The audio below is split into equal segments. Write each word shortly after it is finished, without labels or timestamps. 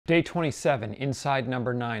Day 27, inside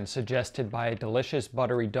number 9, suggested by a delicious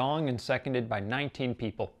buttery dong and seconded by 19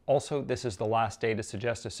 people. Also, this is the last day to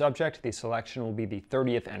suggest a subject. The selection will be the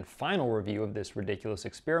 30th and final review of this ridiculous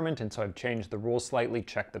experiment, and so I've changed the rules slightly.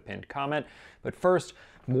 Check the pinned comment. But first,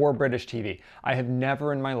 more British TV. I have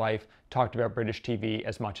never in my life talked about British TV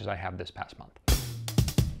as much as I have this past month.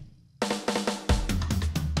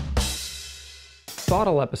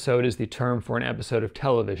 Bottle episode is the term for an episode of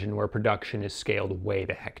television where production is scaled way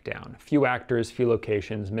the heck down. Few actors, few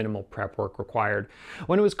locations, minimal prep work required.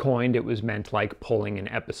 When it was coined, it was meant like pulling an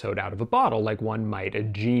episode out of a bottle, like one might a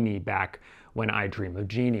genie back when I Dream of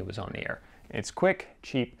Jeannie was on the air. It's quick,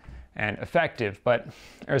 cheap, and effective, but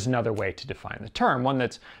there's another way to define the term, one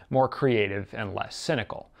that's more creative and less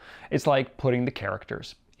cynical. It's like putting the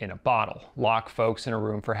characters in a bottle. Lock folks in a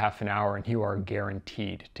room for half an hour and you are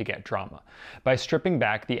guaranteed to get drama. By stripping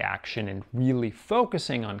back the action and really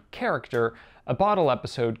focusing on character, a bottle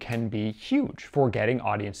episode can be huge for getting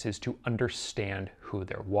audiences to understand who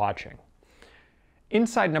they're watching.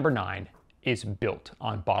 Inside Number 9 is built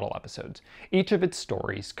on bottle episodes. Each of its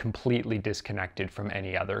stories, completely disconnected from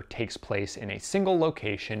any other, takes place in a single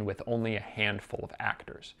location with only a handful of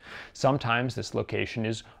actors. Sometimes this location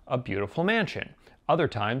is a beautiful mansion. Other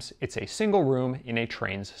times, it's a single room in a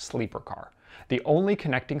train's sleeper car. The only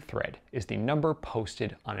connecting thread is the number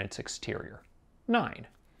posted on its exterior, 9.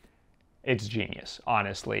 It's genius,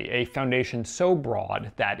 honestly, a foundation so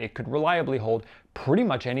broad that it could reliably hold pretty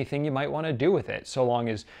much anything you might want to do with it, so long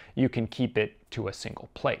as you can keep it to a single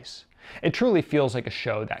place. It truly feels like a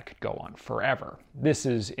show that could go on forever. This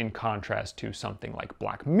is in contrast to something like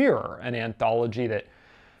Black Mirror, an anthology that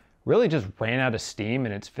really just ran out of steam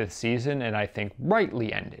in its 5th season and I think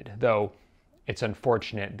rightly ended, though it's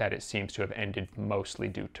unfortunate that it seems to have ended mostly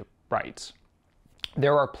due to rights.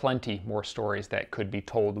 There are plenty more stories that could be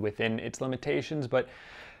told within its limitations, but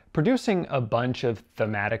producing a bunch of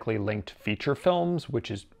thematically linked feature films,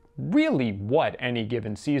 which is really what any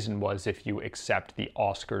given season was if you accept the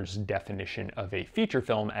Oscars definition of a feature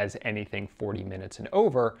film as anything 40 minutes and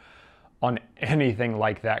over, on anything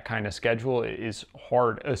like that kind of schedule is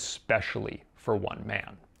hard, especially for one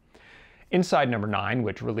man. Inside Number 9,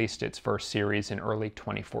 which released its first series in early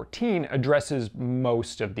 2014, addresses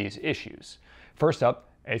most of these issues. First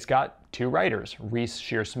up, it's got 2 writers, Reese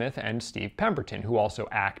Shearsmith and Steve Pemberton, who also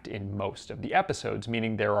act in most of the episodes,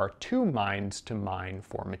 meaning there are 2 minds to mine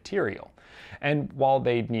for material. And while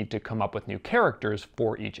they need to come up with new characters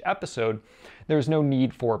for each episode, there's no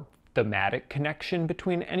need for thematic connection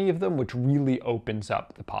between any of them, which really opens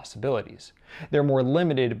up the possibilities. They're more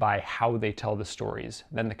limited by how they tell the stories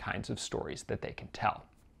than the kinds of stories that they can tell.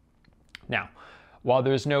 Now, while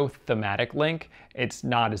there's no thematic link, it's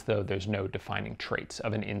not as though there's no defining traits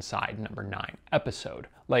of an Inside Number 9 episode.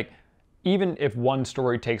 Like, even if one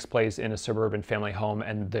story takes place in a suburban family home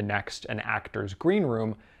and the next an actor's green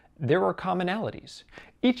room, there are commonalities.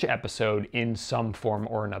 Each episode, in some form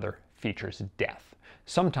or another, features death.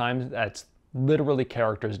 Sometimes that's literally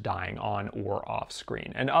characters dying on or off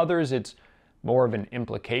screen, and others it's more of an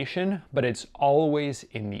implication, but it's always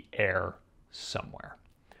in the air somewhere.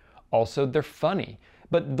 Also, they're funny,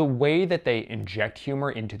 but the way that they inject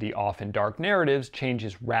humor into the often dark narratives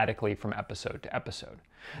changes radically from episode to episode.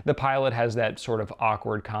 The pilot has that sort of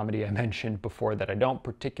awkward comedy I mentioned before that I don't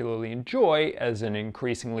particularly enjoy, as an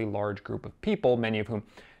increasingly large group of people, many of whom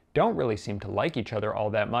don't really seem to like each other all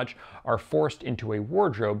that much, are forced into a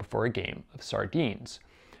wardrobe for a game of sardines.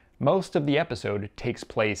 Most of the episode takes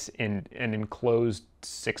place in an enclosed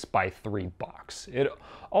 6x3 box. It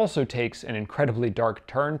also takes an incredibly dark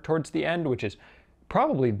turn towards the end, which is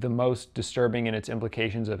probably the most disturbing in its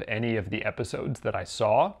implications of any of the episodes that I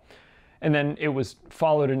saw. And then it was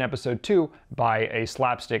followed in episode 2 by a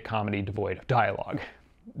slapstick comedy devoid of dialogue.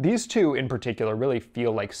 These 2 in particular really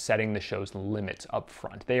feel like setting the show's limits up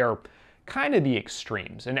front. They are kind of the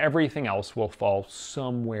extremes, and everything else will fall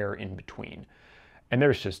somewhere in between. And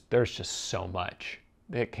there's just so much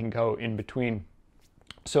that can go in between.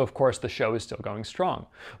 So of course the show is still going strong.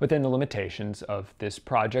 Within the limitations of this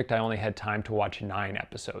project, I only had time to watch 9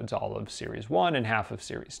 episodes, all of Series 1 and half of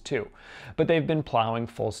Series 2. But they've been plowing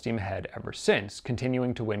full steam ahead ever since,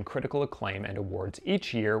 continuing to win critical acclaim and awards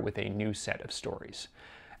each year with a new set of stories.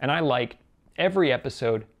 And I liked every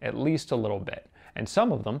episode at least a little bit, and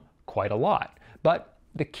some of them quite a lot. But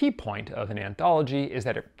the key point of an anthology is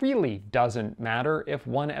that it really doesn't matter if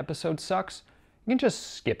one episode sucks. You can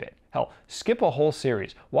just skip it. Hell, skip a whole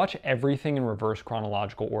series. Watch everything in reverse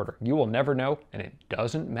chronological order. You will never know, and it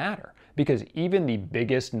doesn't matter. Because even the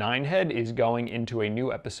biggest ninehead is going into a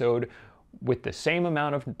new episode with the same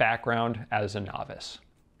amount of background as a novice.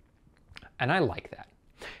 And I like that.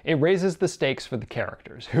 It raises the stakes for the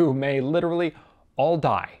characters, who may literally all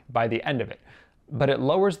die by the end of it, but it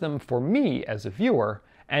lowers them for me as a viewer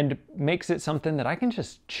and makes it something that I can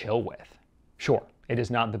just chill with. Sure, it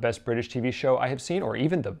is not the best British TV show I have seen, or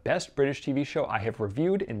even the best British TV show I have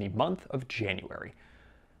reviewed in the month of January,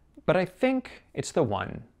 but I think it's the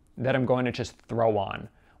one that I'm going to just throw on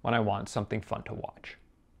when I want something fun to watch.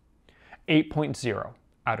 8.0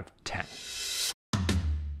 out of 10.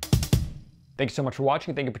 Thank you so much for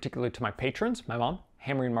watching. Thank you particularly to my patrons, my mom,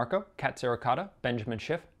 Hamreen Marco, Kat Saracata, Benjamin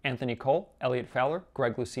Schiff, Anthony Cole, Elliot Fowler,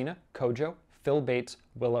 Greg Lucina, Kojo, Phil Bates,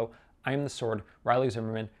 Willow, I Am the Sword, Riley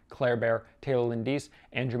Zimmerman, Claire Bear, Taylor Lindies,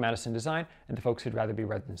 Andrew Madison Design, and the folks who'd rather be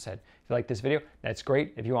read than said. If you like this video, that's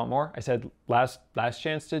great. If you want more, I said last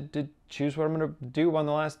chance to choose what I'm going to do on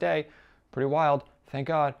the last day. Pretty wild. Thank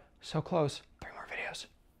God. So close. 3 more videos.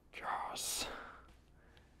 Yes.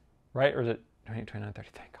 Right? Or is it 28, 29, 30?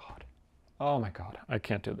 Thank God. Oh my God. I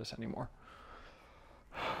can't do this anymore.